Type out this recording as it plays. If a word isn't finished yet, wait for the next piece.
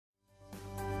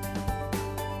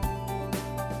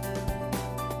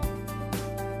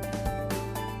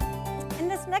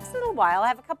next little while, I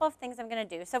have a couple of things I'm going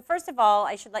to do. So first of all,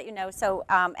 I should let you know, so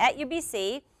at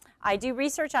UBC, I do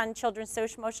research on children's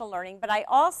social-emotional learning, but I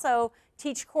also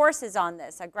teach courses on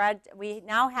this. We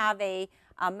now have a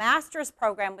master's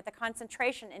program with a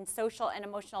concentration in social and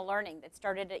emotional learning that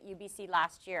started at UBC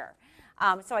last year.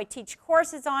 So I teach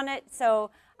courses on it,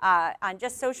 so on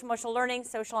just social-emotional learning,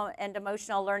 social and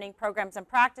emotional learning programs and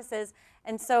practices.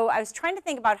 And so I was trying to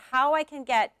think about how I can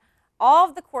get all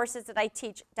of the courses that I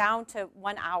teach down to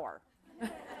 1 hour.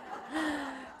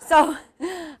 So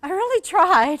I really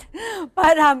tried,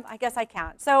 but I guess I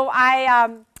can't. So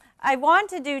I want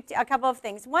to do a couple of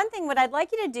things. One thing, what I'd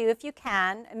like you to do, if you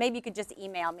can, and maybe you could just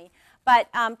email me,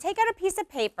 but take out a piece of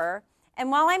paper, and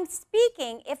while I'm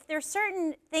speaking, if there's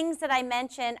certain things that I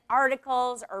mention,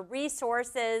 articles or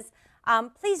resources,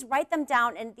 please write them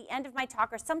down, and at the end of my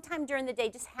talk or sometime during the day,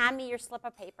 just hand me your slip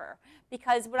of paper.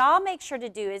 Because what I'll make sure to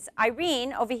do is,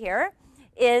 Irene over here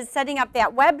is setting up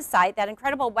that website, that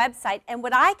incredible website, and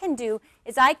what I can do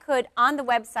is I could, on the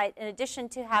website, in addition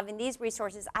to having these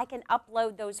resources, I can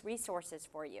upload those resources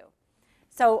for you.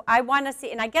 So I want to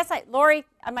see, and I guess, Lori,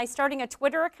 am I starting a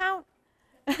Twitter account?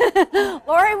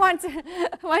 Lori wants me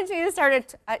to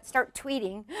start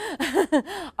tweeting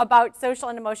about social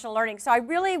and emotional learning. So I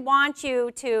really want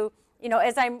you to, you know,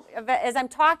 as I'm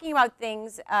talking about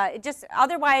things,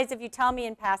 otherwise, if you tell me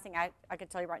in passing, I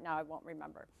could tell you right now I won't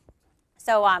remember.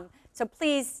 So so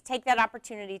please take that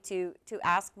opportunity to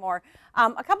ask more.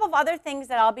 A couple of other things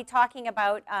that I'll be talking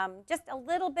about, just a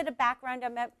little bit of background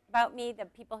about me, the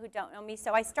people who don't know me.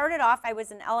 So I started off, I was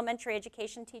an elementary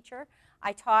education teacher.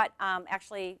 I taught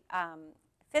actually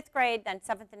 5th grade, then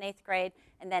 7th and 8th grade,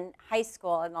 and then high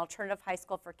school, an alternative high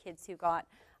school for kids who got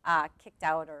kicked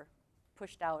out or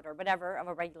pushed out or whatever of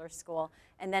a regular school,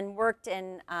 and then worked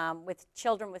in with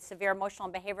children with severe emotional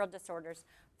and behavioral disorders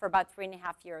for about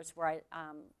 3.5 years, where I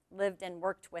lived and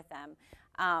worked with them.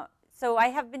 So I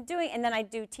have been doing, and then I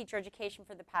do teacher education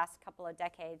for the past couple of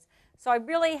decades. So I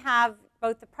really have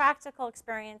both the practical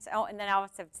experience, and then I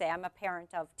also have to say I'm a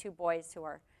parent of 2 boys who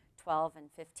are 12 and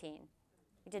 15.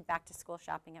 We did back to school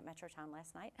shopping at Metrotown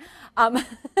last night.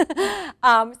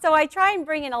 So I try and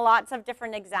bring in lots of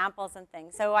different examples and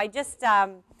things. So I just,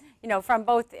 you know, from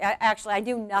both, actually I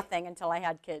knew nothing until I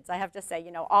had kids. I have to say,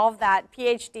 you know, all of that,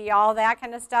 PhD, all that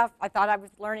kind of stuff, I thought I was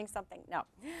learning something. No,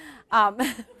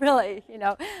 really, you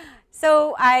know.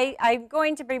 So I'm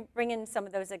going to bring in some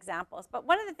of those examples. But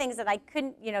one of the things that I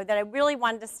couldn't, you know, that I really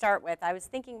wanted to start with, I was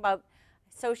thinking about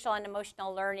social and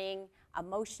emotional learning,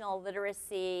 emotional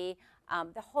literacy,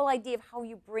 the whole idea of how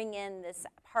you bring in this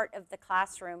part of the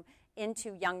classroom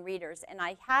into young readers. And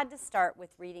I had to start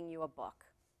with reading you a book.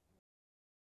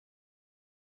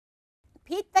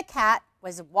 Pete the cat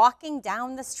was walking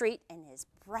down the street in his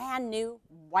brand new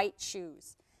white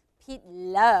shoes. Pete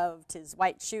loved his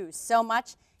white shoes so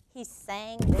much, he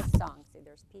sang this song. See,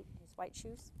 there's Pete, his white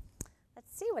shoes.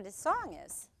 Let's see what his song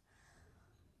is.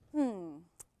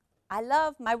 I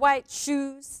love my white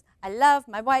shoes. I love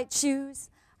my white shoes.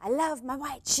 I love my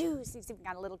white shoes. He's even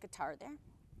got a little guitar there.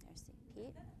 There's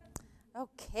Pete.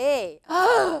 Okay.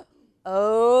 Oh,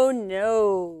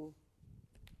 no.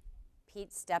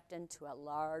 Pete stepped into a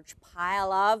large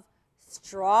pile of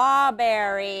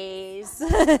strawberries.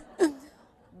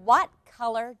 What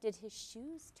color did his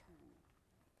shoes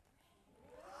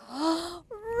turn?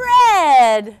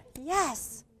 Red.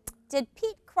 Yes. Did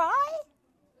Pete cry?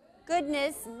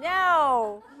 Goodness,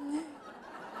 no.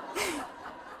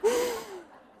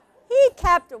 He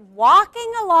kept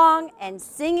walking along and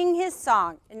singing his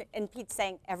song. And Pete's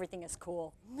saying, everything is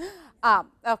cool.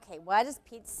 Okay, what does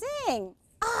Pete sing?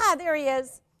 Ah, there he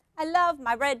is. I love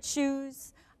my red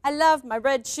shoes. I love my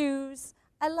red shoes.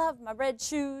 I love my red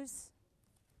shoes.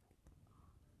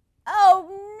 Oh,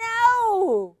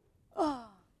 no. Oh.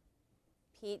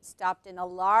 Pete stopped in a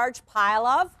large pile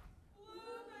of...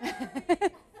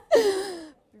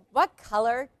 What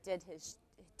color did his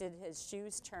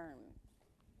shoes turn?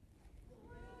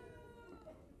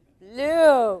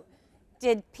 Blue.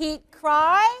 Did Pete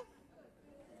cry?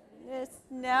 Yes,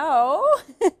 no.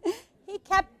 He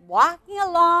kept walking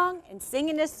along and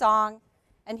singing his song,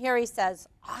 and here he says,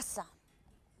 awesome.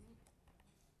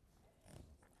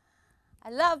 I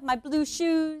love my blue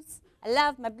shoes. I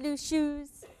love my blue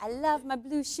shoes. I love my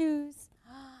blue shoes.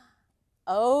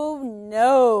 Oh,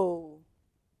 no.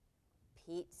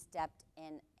 Pete stepped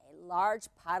in a large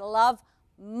puddle of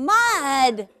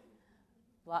mud.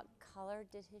 What color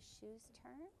did his shoes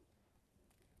turn?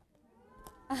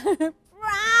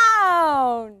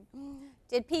 Brown.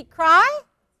 Did Pete cry?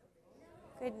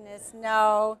 Goodness,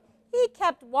 no. He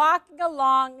kept walking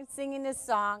along and singing his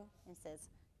song and says,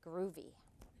 groovy.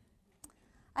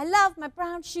 I love my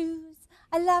brown shoes.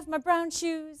 I love my brown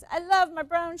shoes. I love my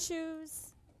brown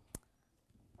shoes.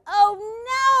 Oh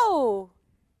no!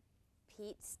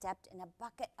 Pete stepped in a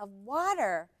bucket of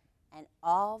water, and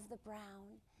all of the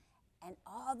brown and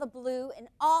all the blue and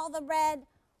all the red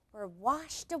were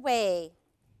washed away.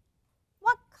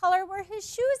 What color were his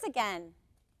shoes again?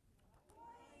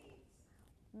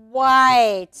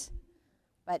 White.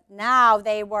 But now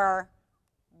they were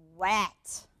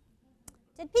wet.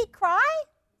 Did Pete cry?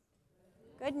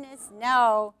 Goodness,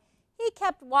 no. He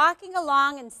kept walking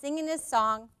along and singing his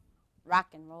song, rock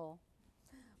and roll.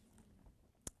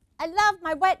 I love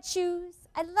my wet shoes.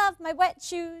 I love my wet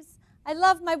shoes. I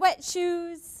love my wet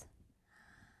shoes.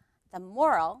 The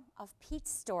moral of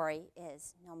Pete's story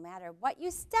is no matter what you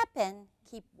step in,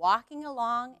 keep walking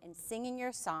along and singing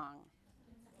your song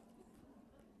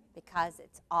because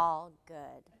it's all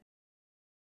good.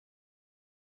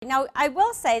 Now, I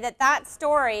will say that that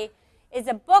story is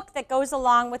a book that goes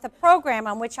along with a program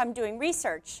on which I'm doing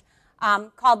research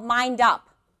called Mind Up.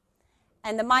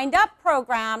 And the Mind Up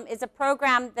program is a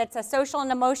program that's a social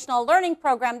and emotional learning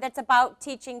program that's about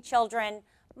teaching children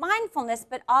mindfulness,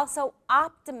 but also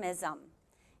optimism.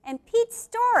 And Pete's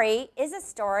story is a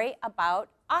story about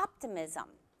optimism.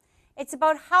 It's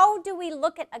about how do we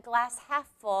look at a glass half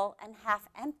full and half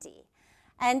empty.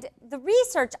 And the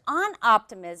research on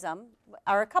optimism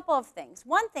are a couple of things.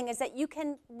 One thing is that you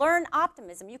can learn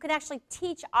optimism. You can actually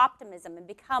teach optimism and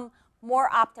become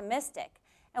more optimistic.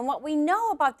 And what we know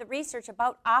about the research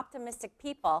about optimistic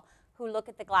people who look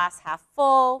at the glass half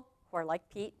full, who are like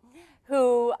Pete,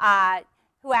 who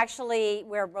actually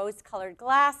wear rose-colored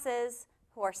glasses,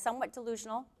 who are somewhat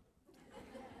delusional,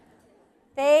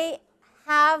 they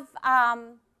have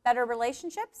better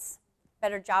relationships,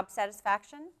 better job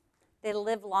satisfaction, they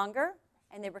live longer,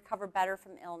 and they recover better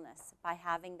from illness by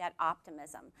having that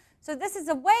optimism. So this is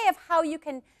a way of how you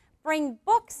can bring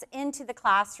books into the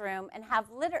classroom and have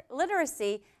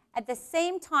literacy at the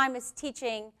same time as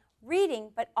teaching reading,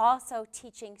 but also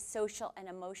teaching social and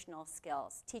emotional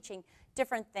skills, teaching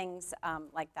different things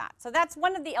like that. So that's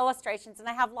one of the illustrations, and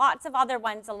I have lots of other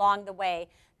ones along the way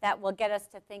that will get us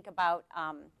to think about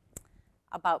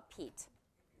Pete.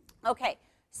 Okay,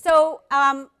 so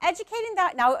educating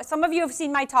that, now some of you have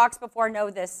seen my talks before, know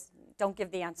this, don't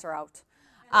give the answer out.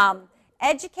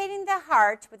 Educating the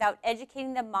heart without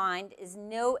educating the mind is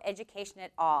no education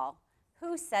at all.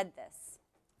 Who said this?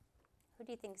 Who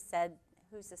do you think said,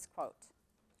 who's this quote?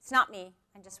 It's not me,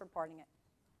 I'm just reporting it.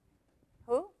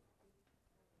 Who?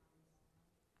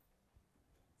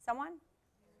 Someone?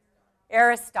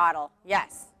 Aristotle,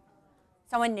 yes.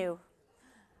 Someone new.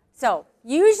 So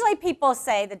usually people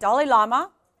say the Dalai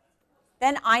Lama,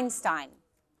 then Einstein.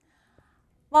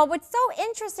 Well, what's so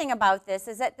interesting about this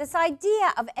is that this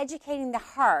idea of educating the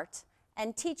heart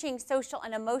and teaching social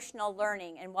and emotional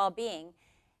learning and well-being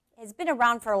has been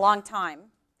around for a long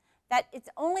time. That it's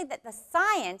only that the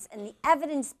science and the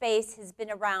evidence base has been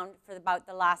around for about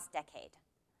the last decade.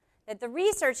 That the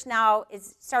research now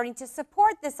is starting to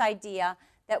support this idea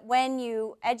that when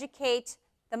you educate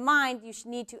the mind, you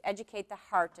need to educate the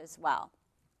heart as well.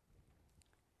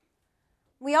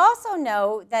 We also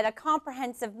know that a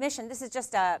comprehensive mission, this is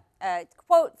just a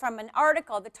quote from an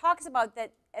article that talks about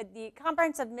that the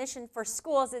comprehensive mission for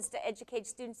schools is to educate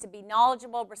students to be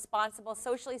knowledgeable, responsible,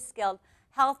 socially skilled,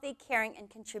 healthy, caring, and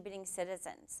contributing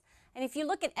citizens. And if you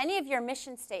look at any of your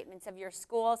mission statements of your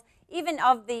schools, even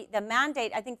of the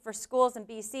mandate, I think, for schools in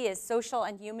BC is social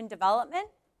and human development,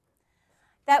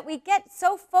 that we get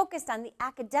so focused on the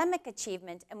academic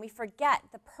achievement and we forget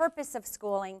the purpose of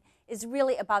schooling is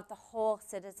really about the whole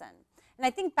citizen. And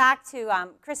I think back to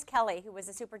Chris Kelly, who was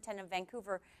the superintendent of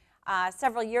Vancouver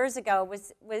several years ago,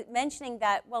 was mentioning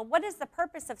that, well, what is the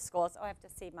purpose of schools? Oh, I have to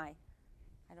see my,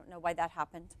 I don't know why that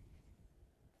happened.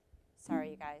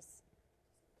 Sorry, you guys.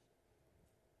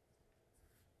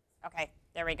 Okay,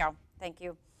 there we go. Thank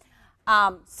you.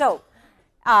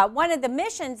 One of the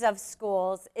missions of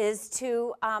schools is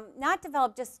to not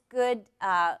develop just good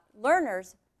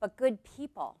learners, but good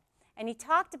people. And he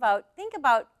talked about, think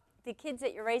about the kids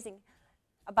that you're raising,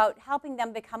 about helping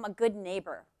them become a good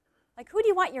neighbor. Like, who do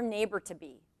you want your neighbor to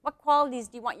be? What qualities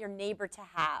do you want your neighbor to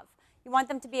have? You want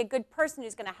them to be a good person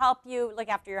who's going to help you look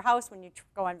after your house when you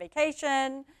go on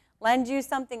vacation, lend you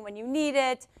something when you need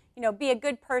it, you know, be a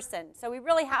good person. So we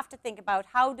really have to think about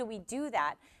how do we do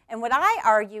that. And what I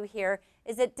argue here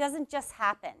is it doesn't just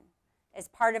happen as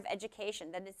part of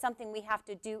education, that it's something we have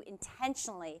to do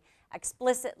intentionally,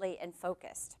 explicitly, and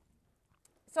focused.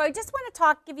 So I just want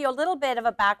to give you a little bit of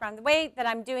a background. The way that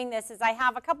I'm doing this is I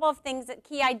have a couple of things,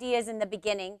 key ideas in the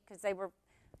beginning, because they were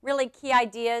really key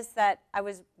ideas that I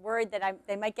was worried that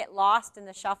they might get lost in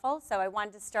the shuffle. So I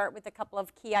wanted to start with a couple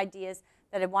of key ideas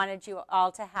that I wanted you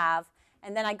all to have.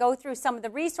 And then I go through some of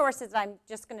the resources that I'm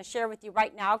just going to share with you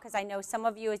right now, because I know some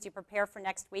of you, as you prepare for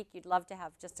next week, you'd love to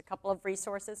have just a couple of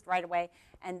resources right away.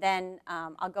 And then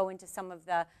I'll go into some of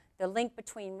the link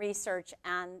between research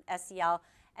and SEL.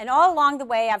 And all along the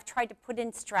way, I've tried to put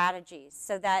in strategies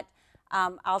so that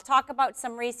I'll talk about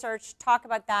some research, talk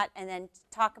about that, and then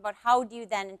talk about how do you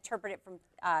then interpret it from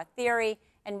theory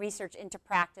and research into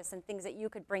practice and things that you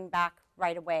could bring back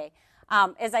right away.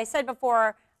 As I said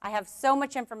before, I have so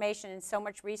much information and so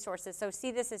much resources, so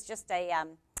see this as just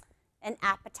an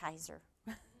appetizer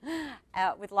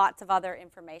with lots of other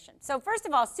information. So first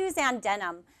of all, Suzanne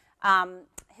Denham,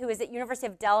 who is at University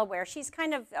of Delaware, she's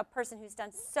kind of a person who's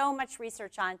done so much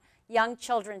research on young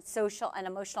children's social and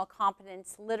emotional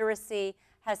competence, literacy,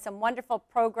 has some wonderful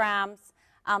programs.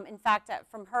 In fact,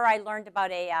 from her I learned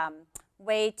about a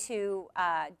way to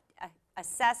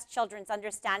assess children's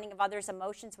understanding of others'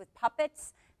 emotions with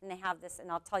puppets, and they have this,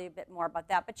 and I'll tell you a bit more about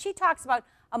that. But she talks about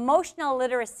emotional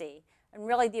literacy and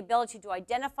really the ability to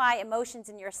identify emotions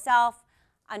in yourself,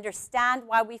 understand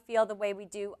why we feel the way we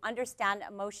do, understand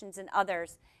emotions in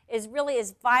others, is really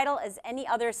as vital as any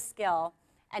other skill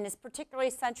and is particularly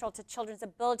central to children's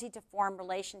ability to form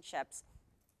relationships.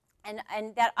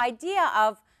 And that idea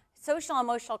of social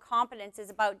emotional competence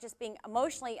is about just being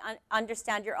emotionally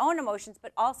understand your own emotions,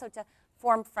 but also to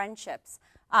form friendships.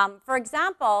 For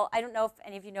example, I don't know if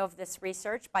any of you know of this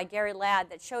research by Gary Ladd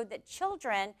that showed that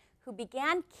children who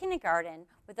began kindergarten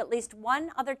with at least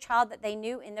one other child that they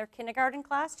knew in their kindergarten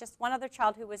class, just one other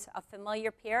child who was a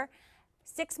familiar peer,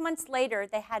 6 months later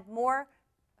they had more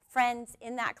friends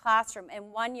in that classroom,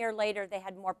 and 1 year later they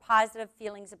had more positive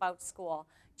feelings about school,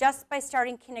 just by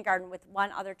starting kindergarten with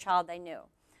one other child they knew.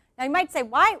 Now you might say,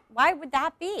 why would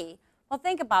that be? Well,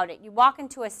 think about it. You walk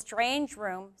into a strange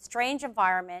room, strange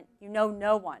environment, you know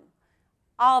no one.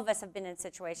 All of us have been in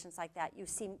situations like that. You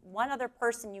see one other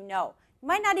person you know. You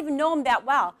might not even know them that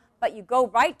well, but you go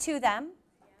right to them,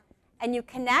 and you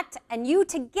connect, and you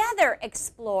together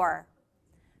explore.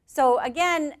 So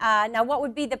again, now what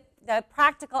would be the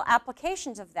practical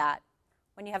applications of that?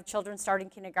 When you have children starting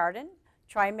kindergarten,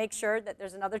 try and make sure that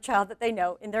there's another child that they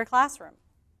know in their classroom.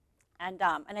 And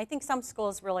I think some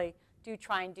schools really do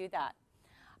try and do that.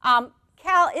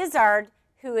 Cal Izzard,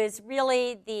 who is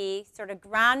really the sort of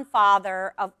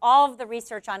grandfather of all of the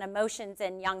research on emotions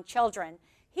in young children,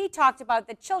 he talked about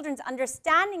the children's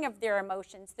understanding of their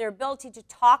emotions, their ability to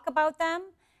talk about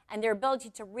them, and their ability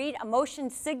to read emotion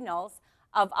signals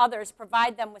of others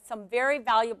provide them with some very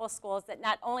valuable skills that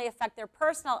not only affect their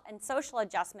personal and social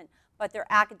adjustment, but their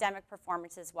academic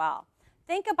performance as well.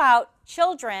 Think about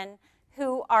children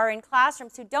who are in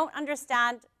classrooms who don't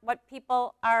understand what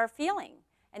people are feeling,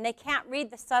 and they can't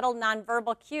read the subtle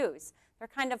nonverbal cues. They're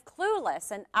kind of clueless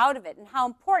and out of it, and how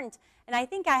important. And I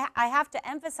think I have to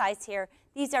emphasize here,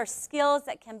 these are skills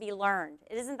that can be learned.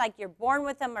 It isn't like you're born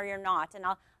with them or you're not, and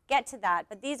I'll get to that.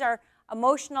 But these are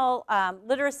emotional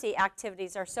literacy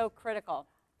activities are so critical.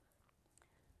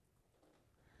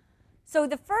 So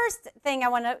the first thing I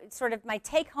want to sort of my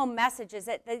take-home message is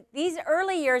that these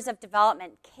early years of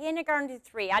development, kindergarten to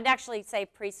 3, I'd actually say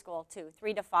preschool too,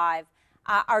 3 to 5,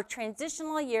 are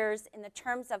transitional years in the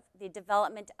terms of the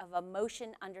development of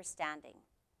emotion understanding.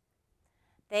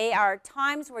 They are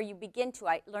times where you begin to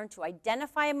learn to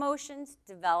identify emotions,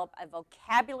 develop a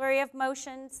vocabulary of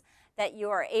emotions that you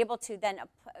are able to then,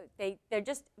 they're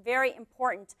just very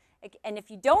important. And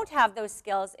if you don't have those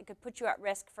skills, it could put you at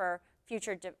risk for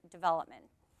future development.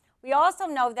 We also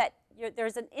know that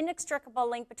there's an inextricable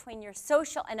link between your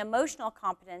social and emotional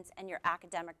competence and your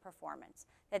academic performance,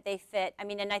 that they fit. I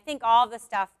mean, and I think all of the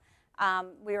stuff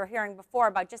we were hearing before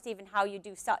about just even how you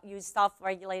do use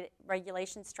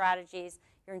self-regulation strategies,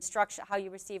 your instruction, how you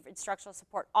receive instructional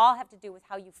support, all have to do with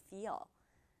how you feel.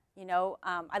 You know,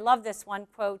 I love this one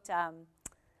quote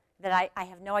that I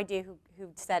have no idea who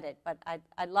said it, but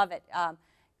I love it.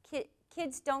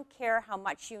 Kids don't care how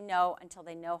much you know until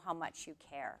they know how much you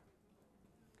care.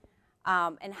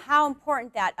 And how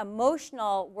important that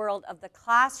emotional world of the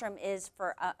classroom is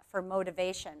for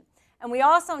motivation. And we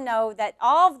also know that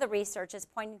all of the research is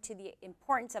pointing to the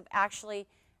importance of actually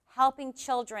helping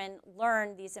children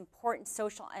learn these important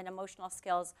social and emotional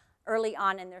skills early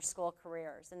on in their school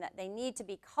careers, and that they need to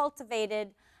be cultivated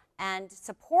and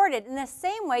supported in the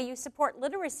same way you support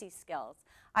literacy skills.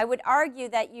 I would argue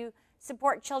that you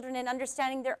support children in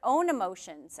understanding their own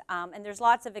emotions, and there's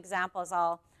lots of examples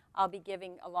I'll be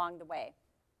giving along the way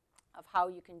of how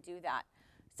you can do that.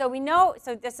 So we know,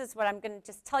 so this is what I'm going to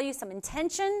just tell you some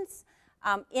intentions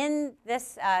in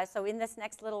this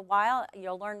next little while,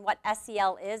 you'll learn what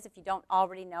SEL is if you don't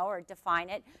already know or define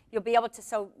it. You'll be able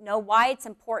to know why it's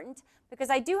important, because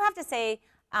I do have to say,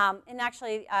 and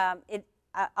actually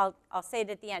I'll say it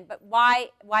at the end, but why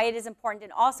it is important,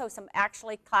 and also some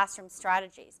actually classroom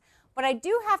strategies. But I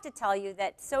do have to tell you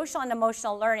that social and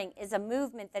emotional learning is a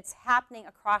movement that's happening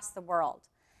across the world,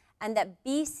 and that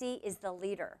BC is the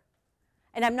leader.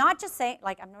 And I'm not just saying,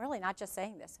 I'm really not just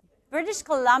saying this. British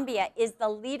Columbia is the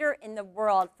leader in the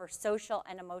world for social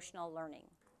and emotional learning.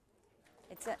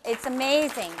 It's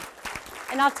amazing.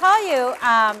 And I'll tell you,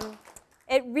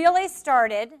 it really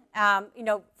started,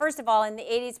 first of all, in the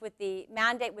 80s with the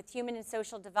mandate with human and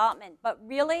social development. But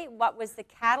really, what was the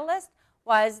catalyst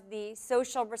was the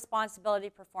social responsibility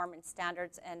performance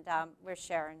standards. And where's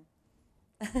Sharon?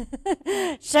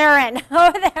 Sharon,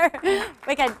 over there.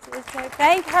 We can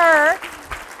thank her.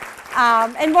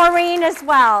 And Maureen as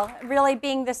well, really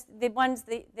being the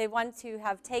ones who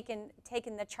have taken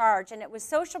the charge. And it was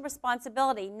social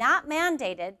responsibility, not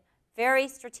mandated, very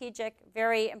strategic,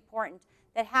 very important,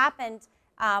 that happened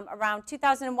around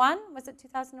 2001. Was it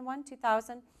 2001?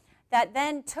 2000? That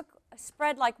then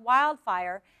spread like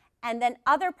wildfire. And then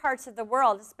other parts of the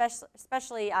world,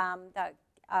 especially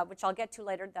which I'll get to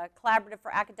later, the Collaborative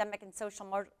for Academic and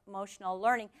Social Emotional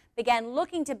Learning, began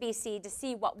looking to BC to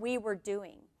see what we were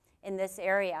doing in this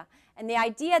area. And the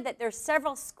idea that there's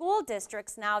several school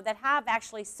districts now that have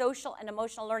actually social and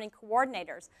emotional learning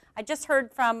coordinators. I just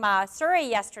heard from Surrey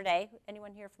yesterday.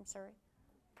 Anyone here from Surrey?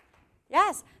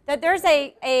 Yes, that there's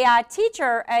a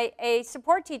teacher, a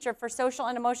support teacher for social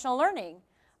and emotional learning.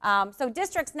 So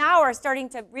districts now are starting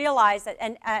to realize that,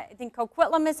 and I think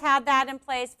Coquitlam has had that in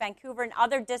place, Vancouver and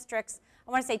other districts,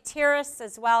 I want to say Terrace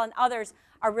as well, and others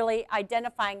are really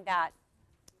identifying that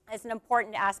as an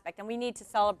important aspect, and we need to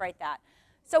celebrate that.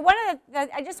 So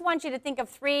I just want you to think of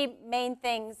three main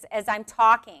things as I'm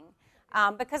talking,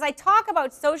 because I talk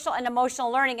about social and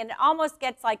emotional learning, and it almost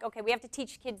gets like, okay, we have to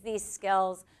teach kids these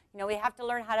skills. We have to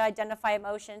learn how to identify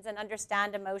emotions and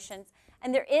understand emotions,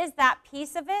 and there is that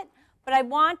piece of it. But I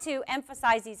want to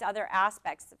emphasize these other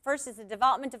aspects. First is the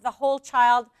development of the whole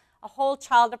child. A whole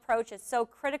child approach is so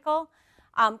critical.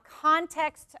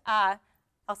 Context,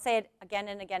 I'll say it again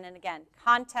and again and again.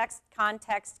 Context,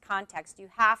 context, context. You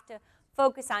have to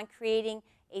focus on creating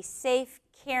a safe,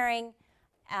 caring,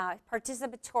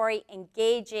 participatory,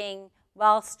 engaging,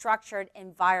 well-structured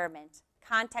environment.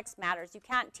 Context matters. You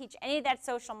can't teach any of that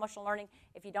social emotional learning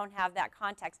if you don't have that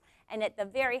context. And at the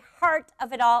very heart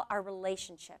of it all are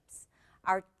relationships.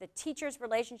 Are the teachers'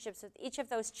 relationships with each of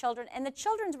those children, and the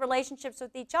children's relationships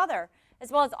with each other,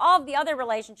 as well as all of the other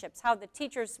relationships, how the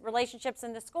teachers' relationships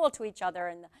in the school to each other,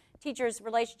 and the teachers'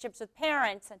 relationships with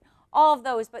parents, and all of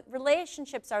those. But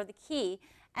relationships are the key.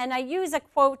 And I use a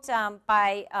quote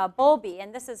by Bowlby,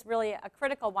 and this is really a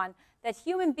critical one, that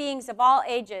human beings of all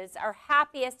ages are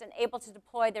happiest and able to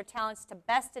deploy their talents to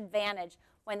best advantage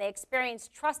when they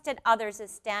experience trusted others as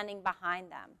standing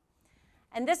behind them.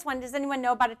 And this one, does anyone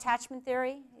know about attachment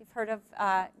theory? You've heard of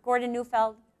Gordon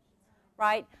Neufeld,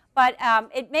 right? But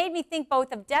it made me think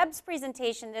both of Deb's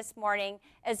presentation this morning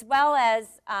as well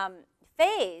as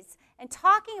Faye's, and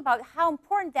talking about how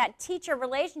important that teacher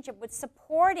relationship with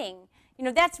supporting,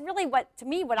 that's really what, to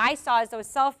me, what I saw as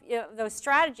those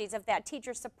strategies of that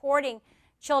teacher supporting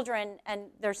children and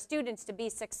their students to be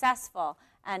successful,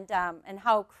 and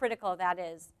how critical that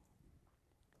is.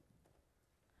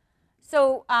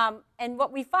 So, and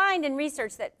what we find in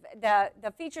research, that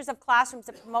the features of classrooms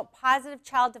that promote positive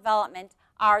child development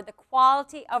are the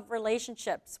quality of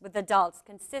relationships with adults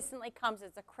consistently comes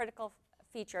as a critical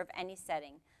feature of any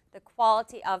setting. The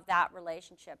quality of that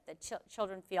relationship, that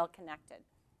children feel connected.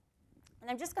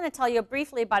 And I'm just going to tell you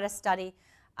briefly about a study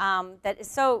that is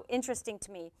so interesting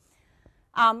to me.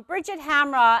 Bridget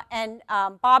Hamra and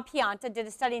Bob Pianta did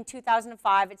a study in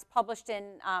 2005. It's published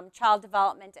in Child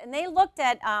Development. And they looked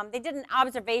at, they did an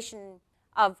observation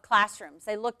of classrooms.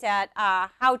 They looked at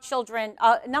how children,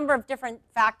 a number of different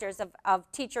factors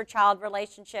of teacher-child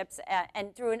relationships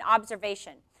and through an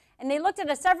observation. And they looked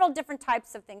at several different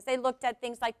types of things. They looked at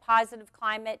things like positive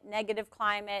climate, negative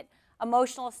climate,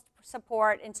 emotional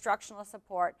support, instructional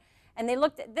support. And they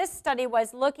looked at, this study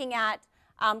was looking at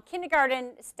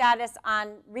kindergarten status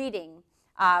on reading,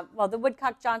 the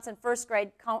Woodcock-Johnson first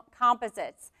grade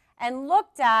composites, and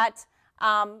looked at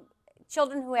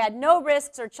children who had no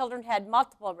risks or children who had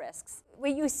multiple risks.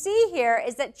 What you see here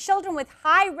is that children with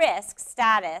high risk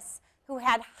status who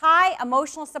had high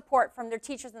emotional support from their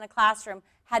teachers in the classroom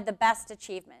had the best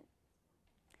achievement.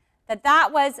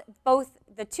 that was both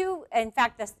the two, in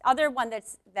fact, this other one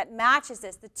that matches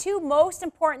this, the two most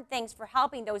important things for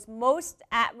helping those most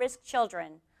at-risk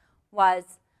children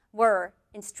were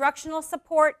instructional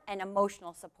support and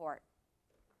emotional support.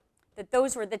 That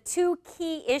those were the two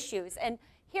key issues. And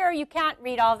here you can't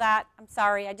read all that. I'm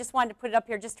sorry. I just wanted to put it up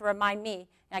here just to remind me.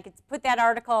 And I could put that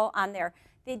article on there.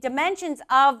 The dimensions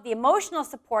of the emotional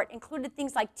support included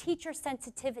things like teacher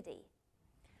sensitivity.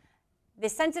 The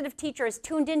sensitive teacher is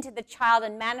tuned into the child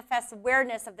and manifests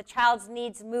awareness of the child's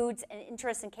needs, moods, and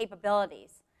interests and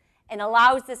capabilities, and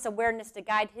allows this awareness to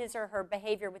guide his or her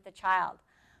behavior with the child.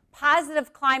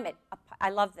 Positive climate, I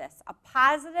love this. A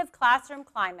positive classroom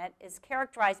climate is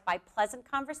characterized by pleasant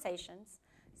conversations,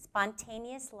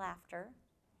 spontaneous laughter,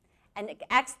 and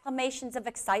exclamations of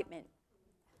excitement.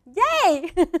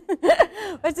 Yay!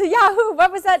 What's a Yahoo?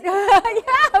 What was that?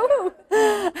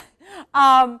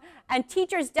 Yahoo! And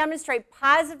teachers demonstrate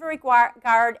positive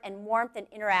regard and warmth in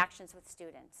interactions with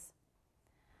students.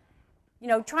 You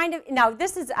know,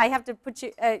 I have to put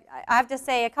you, I have to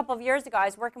say, a couple of years ago, I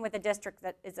was working with a district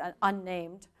that is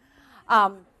unnamed,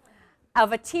 of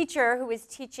a teacher who was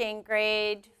teaching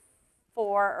grade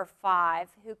 4 or 5,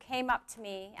 who came up to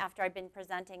me after I'd been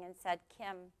presenting and said,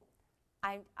 Kim,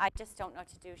 I just don't know what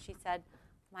to do. She said,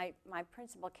 my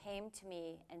principal came to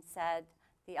me and said,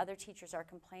 the other teachers are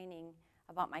complaining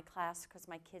about my class because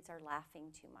my kids are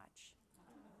laughing too much.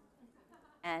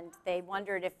 And they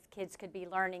wondered if kids could be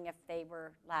learning if they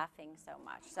were laughing so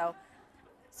much.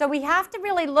 So we have to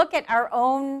really look at our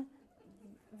own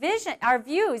vision, our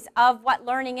views of what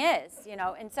learning is, you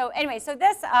know. And so anyway, so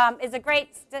this is a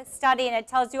great study, and it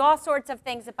tells you all sorts of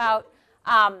things about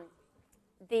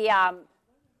the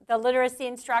literacy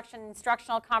instruction,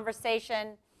 instructional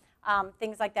conversation,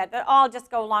 things like that. That all just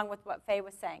go along with what Faye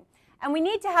was saying. And we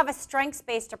need to have a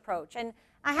strengths-based approach. And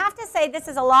I have to say this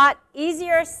is a lot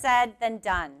easier said than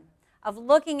done, of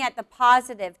looking at the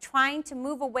positive, trying to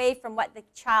move away from what the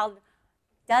child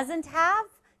doesn't have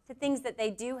to things that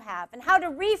they do have, and how to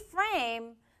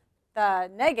reframe the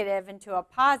negative into a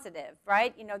positive,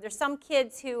 right? You know, there's some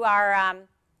kids who are,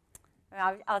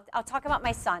 I'll talk about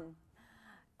my son,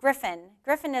 Griffin.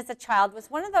 Griffin as a child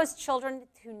was one of those children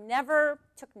who never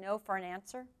took no for an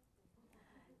answer.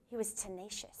 He was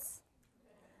tenacious.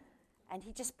 And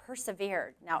he just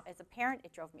persevered. Now, as a parent,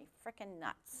 it drove me frickin'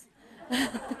 nuts,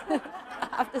 I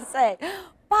have to say.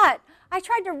 But I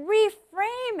tried to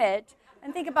reframe it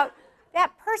and think about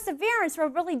that perseverance will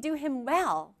really do him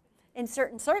well in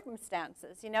certain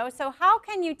circumstances, you know? So how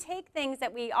can you take things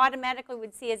that we automatically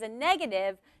would see as a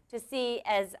negative to see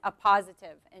as a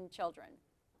positive in children?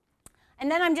 And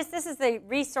then this is the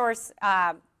resource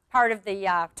part of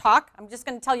the talk. I'm just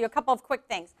going to tell you a couple of quick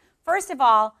things. First of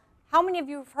all, how many of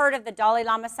you have heard of the Dalai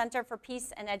Lama Center for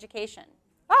Peace and Education?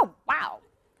 Oh, wow.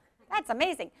 That's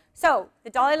amazing. So the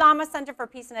Dalai Lama Center for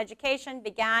Peace and Education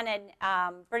began in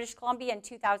British Columbia in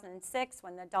 2006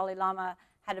 when the Dalai Lama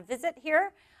had a visit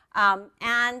here.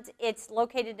 And it's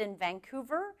located in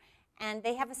Vancouver. And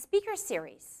they have a speaker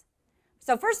series.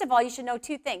 So first of all, you should know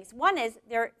two things. One is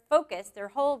their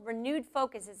whole renewed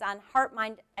focus is on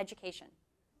heart-mind education.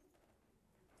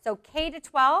 So K to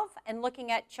 12 and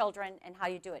looking at children and how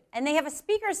you do it. And they have a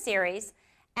speaker series,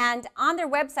 and on their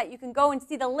website you can go and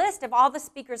see the list of all the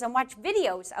speakers and watch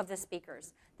videos of the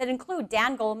speakers that include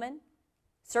Dan Goleman,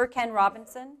 Sir Ken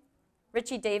Robinson,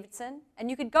 Richie Davidson,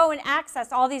 and you could go and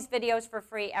access all these videos for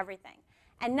free, everything.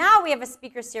 And now we have a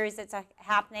speaker series that's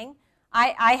happening.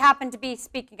 I happen to be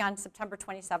speaking on September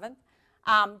 27th.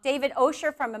 David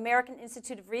Osher from American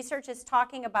Institute of Research is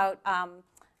talking about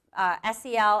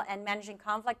SEL and managing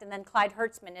conflict, and then Clyde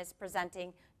Hertzman is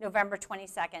presenting November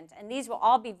 22nd. And these will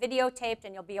all be videotaped,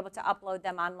 and you'll be able to upload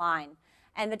them online.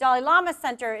 And the Dalai Lama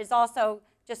Center is also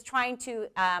just trying to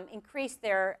increase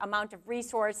their amount of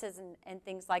resources and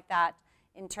things like that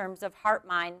in terms of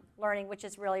heart-mind learning, which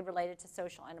is really related to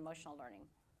social and emotional learning.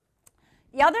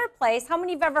 The other place, how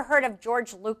many of you have ever heard of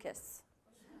George Lucas?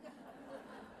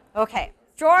 Okay,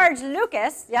 George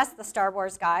Lucas, yes, the Star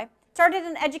Wars guy, started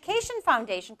an education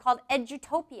foundation called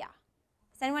Edutopia.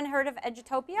 Has anyone heard of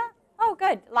Edutopia? Oh,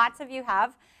 good. Lots of you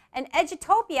have. And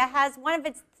Edutopia has one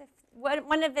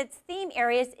of its theme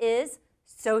areas is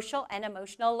social and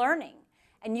emotional learning.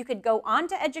 And you could go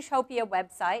onto Edutopia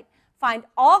website, find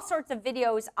all sorts of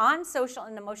videos on social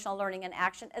and emotional learning and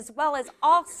action, as well as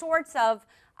all sorts of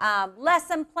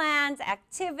lesson plans,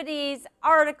 activities,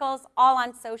 articles, all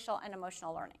on social and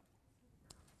emotional learning.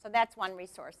 So that's one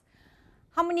resource.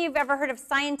 How many of you have ever heard of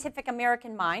Scientific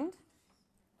American Mind?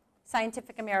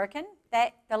 Scientific American.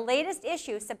 The latest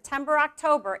issue, September,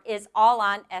 October, is all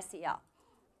on SEL.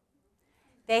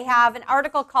 They have an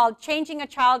article called Changing a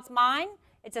Child's Mind.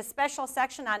 It's a special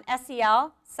section on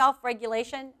SEL,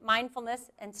 self-regulation,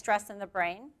 mindfulness, and stress in the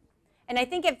brain. And I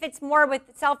think it fits more with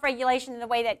self-regulation in the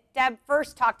way that Deb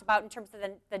first talked about in terms of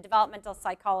the developmental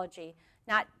psychology,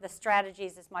 not the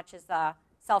strategies as much as the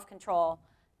self-control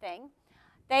thing.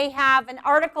 They have an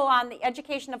article on the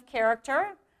education of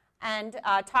character and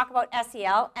talk about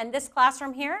SEL. And this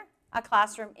classroom here, a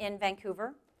classroom in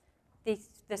Vancouver.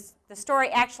 The story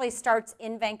actually starts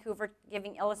in Vancouver,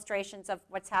 giving illustrations of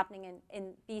what's happening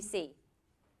in BC,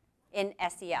 in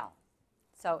SEL,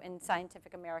 so in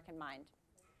Scientific American Mind.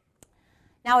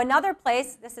 Now another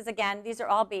place, this is again, these are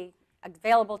all be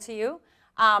available to you.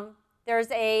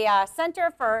 There's a Center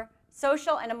for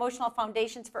Social and Emotional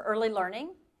Foundations for Early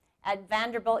Learning at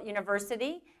Vanderbilt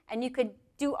University, and you could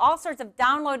do all sorts of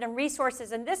download and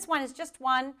resources, and this one is just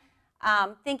one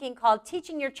thinking called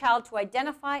Teaching Your Child to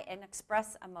Identify and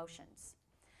Express Emotions.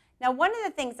 Now, one of the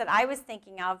things that I was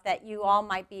thinking of that you all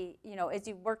might be, as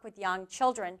you work with young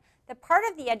children, that part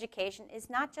of the education is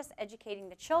not just educating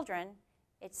the children,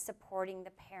 it's supporting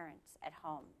the parents at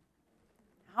home.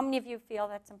 How many of you feel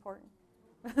that's important?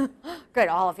 Good,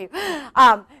 all of you.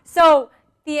 So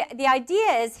the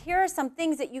idea is here are some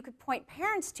things that you could point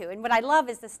parents to. And what I love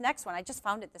is this next one. I just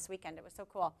found it this weekend. It was so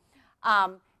cool.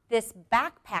 This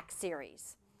backpack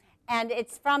series. And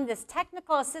it's from this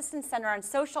Technical Assistance Center on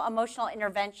Social Emotional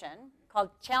Intervention called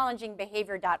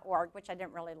challengingbehavior.org, which I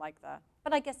didn't really like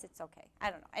but I guess it's okay. I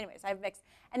don't know. Anyways, I have mixed.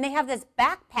 And they have this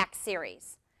backpack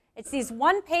series. It's these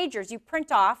one-pagers you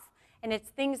print off, and it's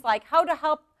things like how to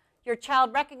help your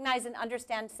child recognize and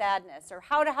understand sadness, or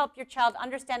how to help your child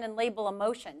understand and label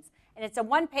emotions. And it's a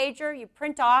one-pager you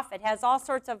print off. It has all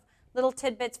sorts of little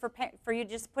tidbits for you to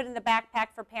just put in the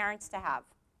backpack for parents to have.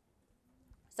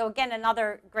 So again,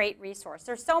 another great resource.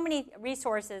 There's so many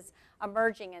resources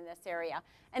emerging in this area.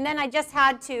 And then I just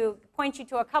had to point you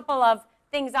to a couple of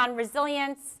things on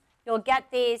resilience. You'll get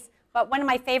these. But one of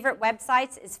my favorite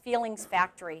websites is Feelings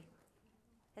Factory.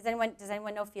 Does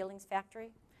anyone know Feelings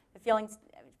Factory?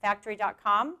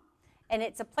 Thefeelingsfactory.com. And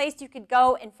it's a place you could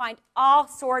go and find all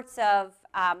sorts of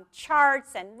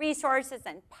charts and resources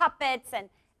and puppets and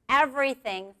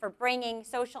everything for bringing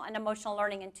social and emotional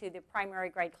learning into the primary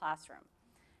grade classroom.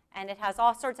 And it has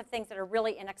all sorts of things that are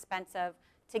really inexpensive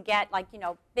to get, like,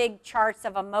 big charts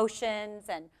of emotions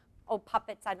and,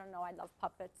 puppets. I don't know. I love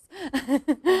puppets.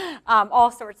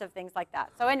 All sorts of things like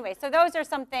that. So anyway, so those are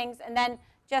some things. And then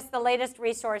just the latest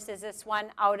resource is this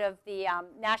one out of the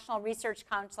National Research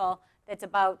Council that's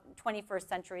about 21st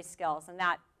century skills. And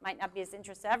that might not be as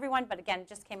interesting to everyone, but again, it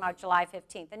just came out July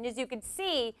 15th. And as you can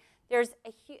see, there's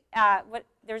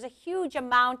a huge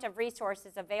amount of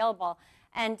resources available.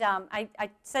 And I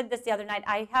said this the other night.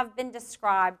 I have been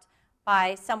described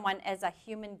by someone as a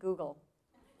human Google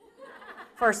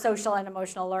for social and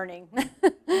emotional learning.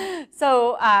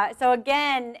 So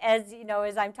again, as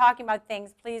I'm talking about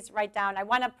things, please write down. I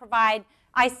want to provide.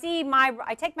 I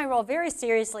take my role very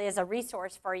seriously as a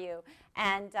resource for you,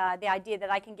 and the idea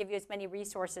that I can give you as many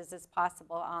resources as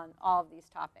possible on all of these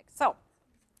topics. So,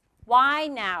 why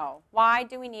now? Why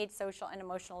do we need social and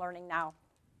emotional learning now?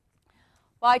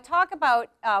 Well, I talk about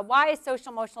why is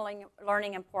social emotional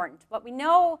learning important. What we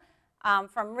know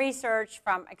from research,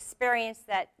 from experience,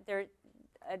 that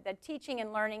teaching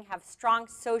and learning have strong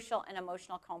social and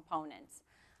emotional components.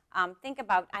 Think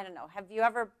about, I don't know, have you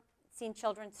ever seen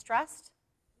children stressed?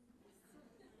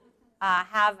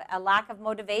 Have a lack of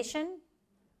motivation?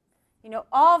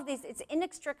 All of these, it's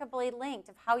inextricably linked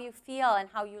of how you feel and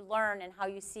how you learn and how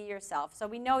you see yourself. So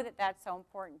we know that that's so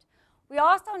important. We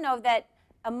also know that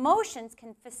emotions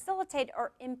can facilitate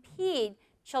or impede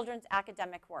children's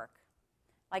academic work.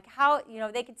 Like how,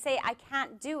 they could say, I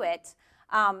can't do it.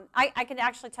 I can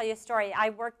actually tell you a story.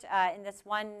 I worked in this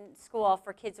one school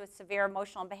for kids with severe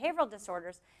emotional and behavioral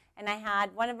disorders, and I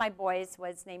had, one of my boys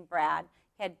was named Brad.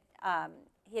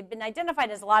 He had been identified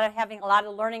as having a lot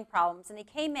of learning problems, and he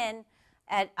came in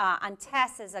on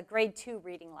tests as a grade 2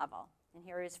 reading level, and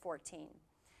here he was 14.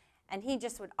 And he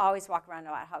just would always walk around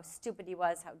about how stupid he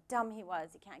was, how dumb he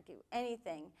was, he can't do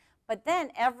anything. But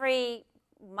then every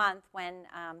month when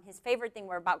his favorite thing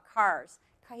were about cars,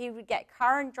 he would get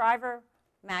Car and Driver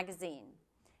magazine.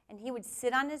 And he would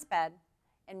sit on his bed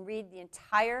and read the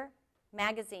entire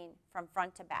magazine from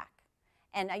front to back.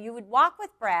 And you would walk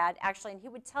with Brad, actually, and he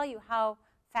would tell you how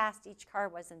fast each car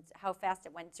was and how fast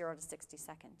it went 0 to 60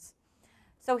 seconds.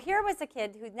 So here was a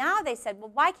kid who now they said,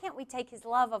 well, why can't we take his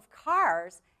love of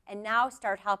cars and now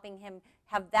start helping him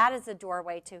have that as a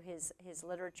doorway to his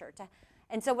literature.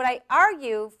 And so what I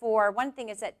argue for, one thing,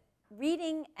 is that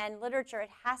reading and literature, it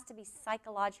has to be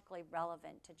psychologically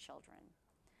relevant to children.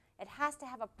 It has to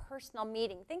have a personal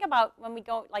meaning. Think about when we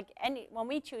go, like when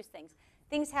we choose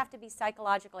things have to be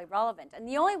psychologically relevant. And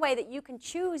the only way that you can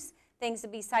choose things to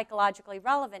be psychologically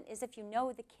relevant is if you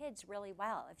know the kids really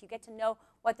well. If you get to know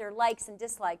what their likes and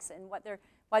dislikes and what the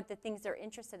things they're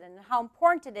interested in and how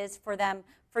important it is for them,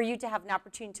 for you to have an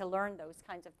opportunity to learn those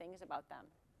kinds of things about them.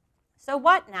 So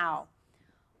what now?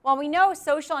 Well, we know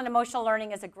social and emotional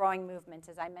learning is a growing movement,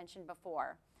 as I mentioned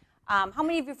before. How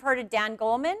many of you have heard of Dan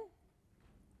Goleman?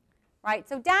 Right,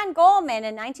 so Dan Goleman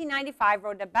in 1995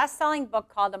 wrote a best-selling book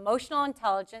called Emotional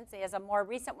Intelligence. He has a more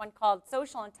recent one called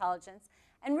Social Intelligence,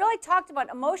 and really talked about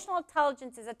emotional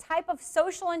intelligence as a type of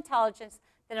social intelligence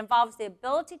that involves the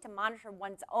ability to monitor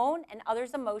one's own and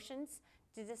others' emotions,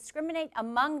 to discriminate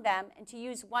among them, and to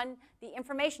use the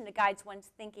information that guides one's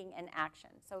thinking and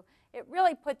action. So it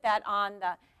really put that on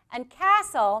the, and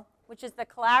CASEL, which is the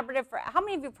collaborative for, how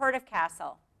many of you have heard of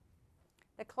CASEL?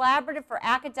 The Collaborative for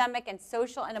Academic and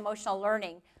Social and Emotional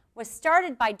Learning was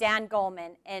started by Dan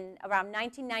Goleman in around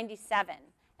 1997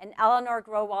 and Eleanor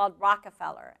Growald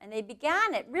Rockefeller. And they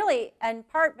began it really in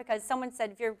part because someone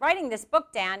said, if you're writing this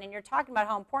book, Dan, and you're talking about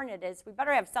how important it is, we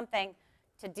better have something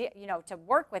to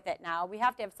work with it now. We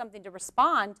have to have something to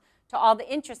respond to all the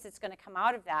interest that's going to come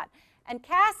out of that. And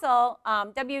CASEL,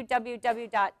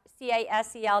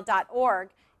 www.casel.org,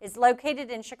 is located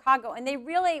in Chicago, and they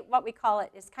really, what we call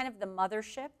it, is kind of the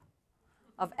mothership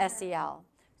of SEL.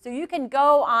 So you can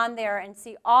go on there and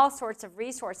see all sorts of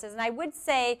resources. And I would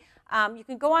say you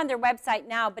can go on their website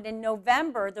now, but in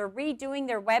November, they're redoing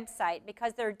their website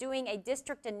because they're doing a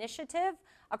district initiative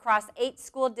across 8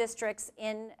 school districts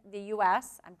in the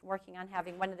US. I'm working on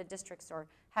having one of the districts or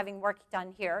having work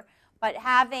done here, but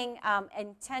having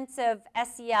intensive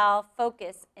SEL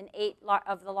focus in 8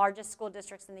 of the largest school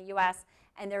districts in the US.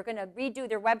 And they're going to redo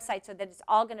their website so that it's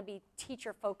all going to be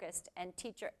teacher-focused and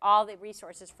all the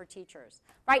resources for teachers.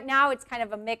 Right now, it's kind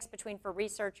of a mix between for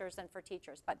researchers and for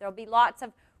teachers. But there'll be lots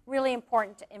of really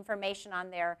important information on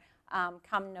there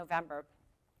come November,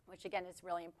 which, again, is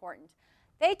really important.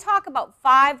 They talk about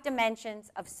 5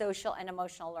 dimensions of social and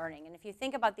emotional learning. And if you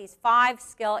think about these 5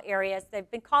 skill areas,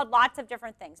 they've been called lots of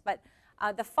different things. But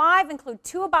the 5 include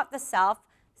 2 about the self,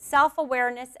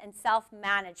 self-awareness and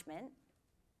self-management,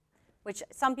 which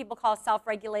some people call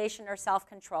self-regulation or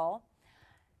self-control.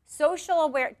 Social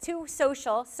awareness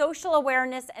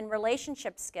and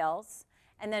relationship skills,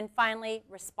 and then finally,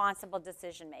 responsible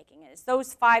decision-making. It's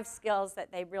those 5 skills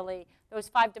that those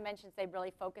 5 dimensions they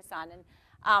really focus on. And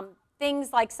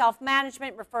things like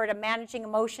self-management refer to managing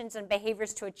emotions and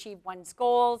behaviors to achieve one's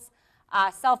goals.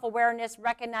 Self-awareness,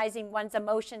 recognizing one's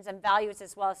emotions and values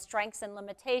as well as strengths and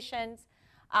limitations.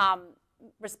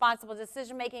 Responsible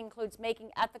decision-making includes making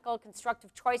ethical,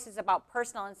 constructive choices about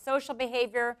personal and social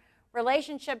behavior.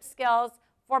 Relationship skills,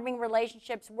 forming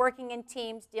relationships, working in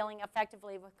teams, dealing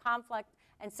effectively with conflict,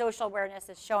 and social awareness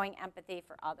is showing empathy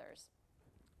for others.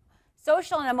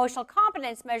 Social and emotional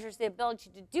competence measures the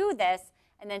ability to do this,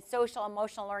 and then social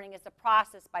emotional learning is the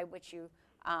process by which you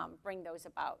bring those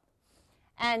about.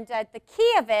 And the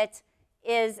key of it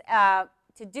is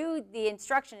to do the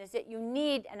instruction is that you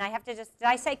need, and I have to just, did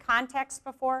I say context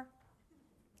before?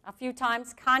 A few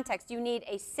times. Context. You need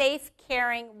a safe,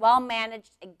 caring,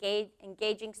 well-managed,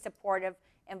 engaging, supportive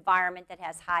environment that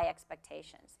has high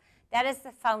expectations. That is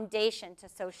the foundation to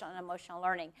social and emotional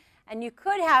learning. And you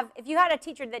could have, if you had a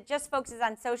teacher that just focuses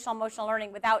on social and emotional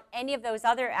learning without any of those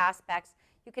other aspects,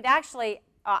 you could actually,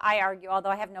 I argue, although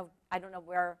I have no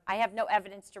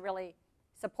evidence to really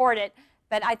support it,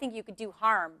 but I think you could do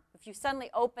harm. If you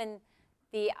suddenly open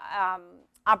the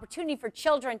opportunity for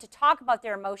children to talk about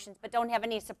their emotions but don't have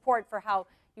any support for how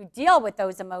you deal with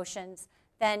those emotions,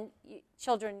 then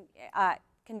children it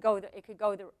could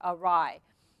go awry.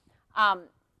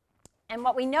 And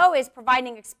what we know is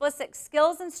providing explicit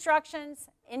skills instructions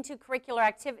into curricular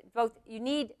activity.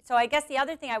 So I guess the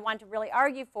other thing I want to really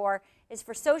argue for is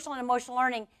for social and emotional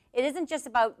learning, it isn't just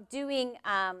about doing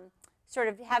sort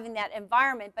of having that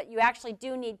environment, but you actually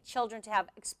do need children to have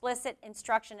explicit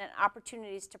instruction and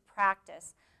opportunities to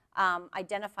practice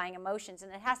identifying emotions,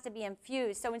 and it has to be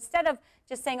infused. So instead of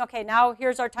just saying, okay, now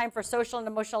here's our time for social and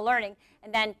emotional learning,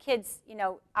 and then kids,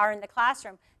 are in the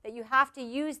classroom, that you have to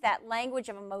use that language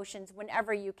of emotions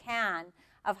whenever you can,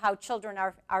 of how children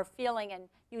are feeling, and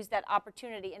use that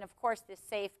opportunity, and of course this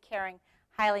safe, caring,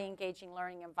 highly engaging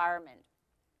learning environment.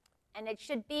 And it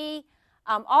should be,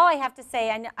 all I have to say,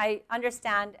 I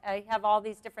understand I have all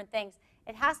these different things,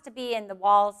 it has to be in the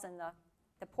walls and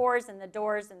the pores and the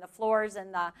doors and the floors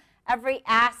and every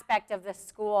aspect of the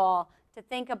school to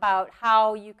think about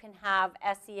how you can have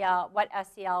SEL, what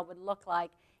SEL would look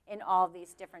like in all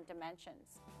these different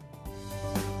dimensions.